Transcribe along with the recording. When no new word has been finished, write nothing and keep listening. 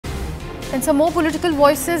And some more political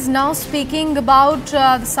voices now speaking about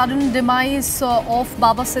the sudden demise of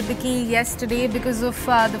Baba Siddique yesterday because of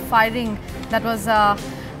the firing that was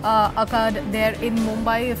occurred there in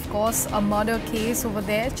Mumbai. Of course, a murder case over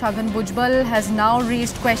there. Chhagan Bhujbal has now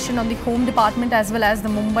raised question on the Home Department as well as the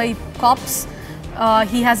Mumbai cops.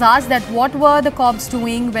 He has asked that what were the cops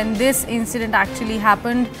doing when this incident actually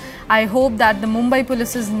happened. I hope that the Mumbai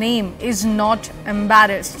police's name is not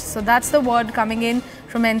embarrassed. So that's the word coming in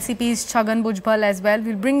from NCP's Chhagan Bhujbal as well.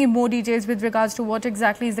 We'll bring you more details with regards to what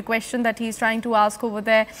exactly is the question that he is trying to ask over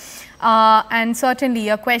there. And certainly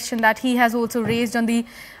a question that he has also raised on the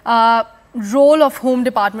role of Home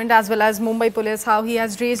Department as well as Mumbai Police, how he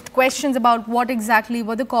has raised questions about what exactly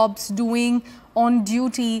were the cops doing on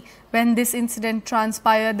duty when this incident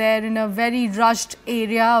transpired there in a very rushed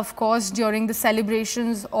area, of course, during the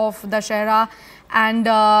celebrations of Dussehra and,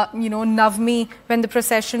 Navami, when the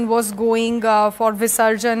procession was going for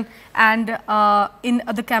Visarjan and in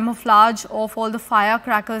the camouflage of all the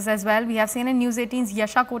firecrackers as well. We have seen in News18's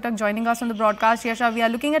Yasha Kotak joining us on the broadcast. Yasha, we are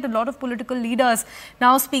looking at a lot of political leaders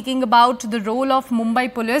now speaking about the role of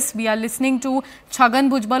Mumbai police. We are listening to Chhagan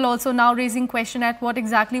Bhujbal also now raising question at what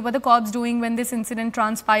exactly were the cops doing when this incident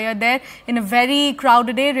transpired there in a very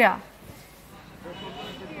crowded area.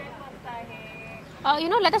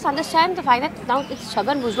 Let us understand the fact that now it's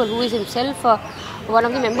Chhagan Bhujbal, who is himself one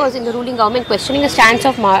of the members in the ruling government, questioning the stance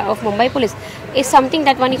of Mumbai police is something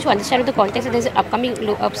that one needs to understand in the context that there is upcoming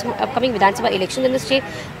Vidhan Sabha elections in the state,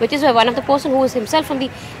 which is where one of the person who is himself from the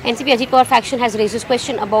NCP Ajit Pawar faction has raised this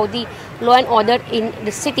question about the law and order in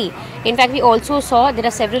the city. In fact, we also saw there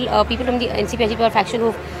are several people from the NCP Ajit Pawar faction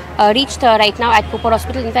who have reached right now at Cooper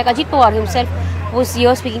Hospital. In fact, Ajit Pawar himself was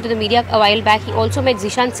here speaking to the media a while back. He also met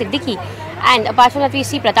Zishan Siddique. And apart from that, we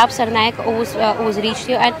see Pratap Sarnaik who was reached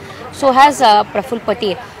here, and so has Praful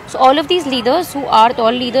Patel. So all of these leaders who are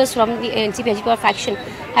all leaders from the NCP Ajit Pawar faction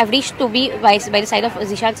have reached to be by the side of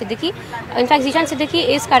Zishan Siddique. In fact, Zishan Siddique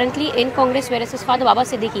is currently in Congress, whereas his father Baba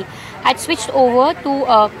Siddique had switched over to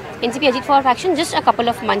NCP Ajit Pawar faction just a couple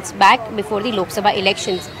of months back before the Lok Sabha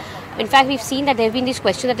elections. In fact, we've seen that there have been these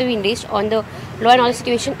questions that have been raised on the law and order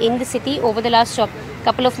situation in the city over the last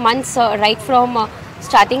couple of months, right from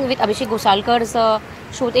starting with Abhishek Gosalkar's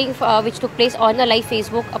shooting which took place on the live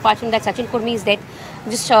Facebook. Apart from that, Sachin Kurmi's death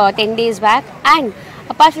just 10 days back, and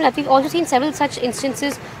apart from that, we've also seen several such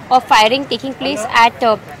instances of firing taking place at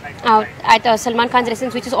Salman Khan's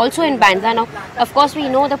residence, which is also in Bandra. Now, of course, we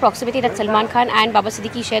know the proximity that Salman Khan and Baba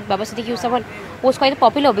Siddique shared. Baba Siddique was someone who was quite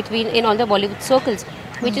popular in all the Bollywood circles,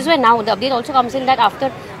 which is where now the update also comes in that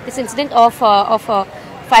after this incident of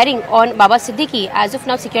firing on Baba Siddique, as of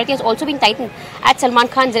now, security has also been tightened at Salman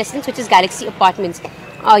Khan's residence, which is Galaxy Apartments.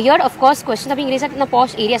 Here, of course, questions are being raised in a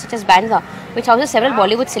posh area such as Bandra, which houses several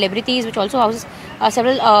Bollywood celebrities, which also houses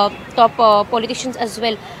several top politicians as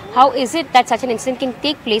well. How is it that such an incident can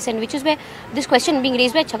take place, and which is where this question being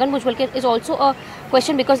raised by Chhagan Bhujbal is also a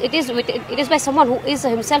question because it is by someone who is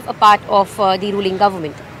himself a part of the ruling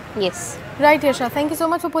government. Yes. Right, Yasha. Thank you so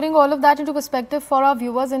much for putting all of that into perspective for our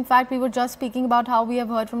viewers. In fact, we were just speaking about how we have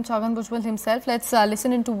heard from Chhagan Bhujbal himself. Let's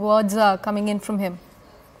listen into words coming in from him.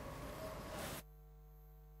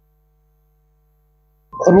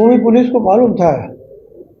 और Mumbai police को मालूम था,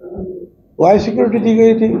 Y security दी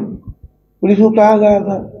गई थी, police को कहा गया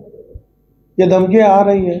था ये धमकियां आ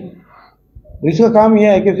रही है। पुलिस का काम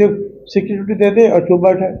यह है कि सिर्फ सिक्योरिटी दे दे और चुप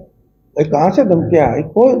बैठे। कहाँ से धमकियां आई,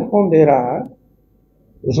 कौन दे रहा है,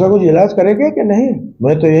 उसका कुछ इलाज करेंगे कि नहीं?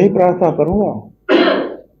 मैं तो यही प्रार्थना करूंगा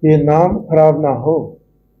कि नाम खराब ना हो,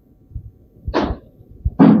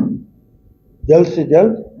 जल्द से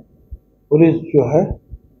जल्द पुलिस जो है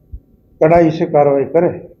कड़ाई से कार्रवाई करे।